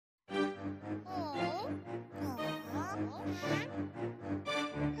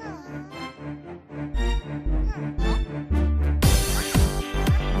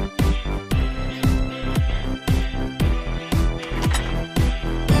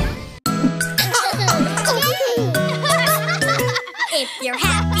If you're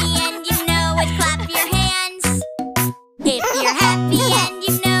happy and you know it, clap your hands. If you're happy and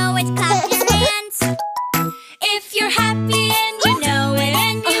you know it, clap your hands. If you're happy and you know it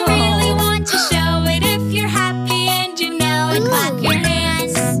and you really want to show it, if you're happy and you know it, clap your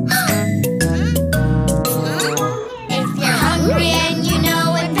hands. If you're hungry and you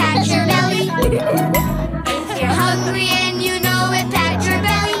know it, pat your belly. If you're hungry and you know it, pat your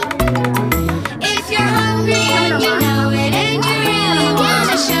belly. If you're hungry and you know it and you really want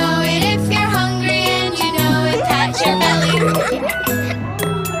to show it, if you're hungry and you know it, pat your belly.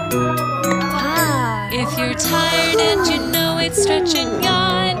 If you're tired and you know it, stretch and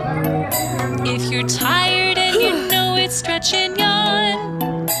yawn. If you're tired and you know it, stretch and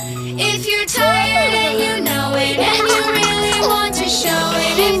yawn. If you're tired and you know it and you really want to show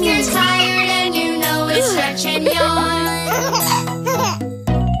it, if you're tired and you know it, stretch and yawn.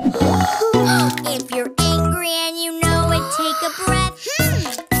 If you're angry and you know it, take a breath.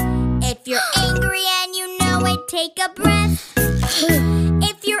 If you're angry and you know it, take a breath.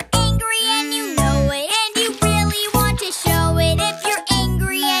 If you're angry and you know it and you really want to show it, if you're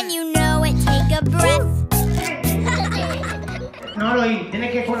angry and you know it, take a breath. No lo oí,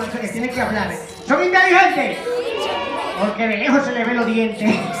 tienes que hablar. ¿Son inteligentes? Porque de lejos se le ven los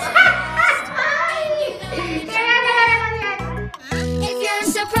dientes. If you're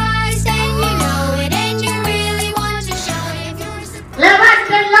surprised and you know it and you really want to show it, if you're surprised.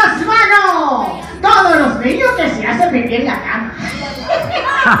 ¡Levanten las manos! Todos los niños que se hacen pipí en la cama.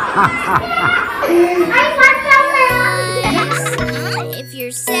 ¡Ay, cuánta hueva! If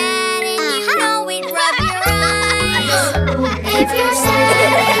you're sad and you know it, rub your eyes. If you're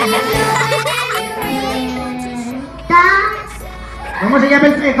sad and you know it and you really want to show it.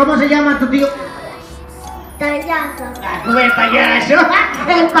 ¿Cómo se llama tu tío? Payaso. Ah, tú el payaso.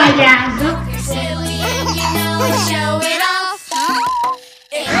 El payaso. If you're silly and you know it, show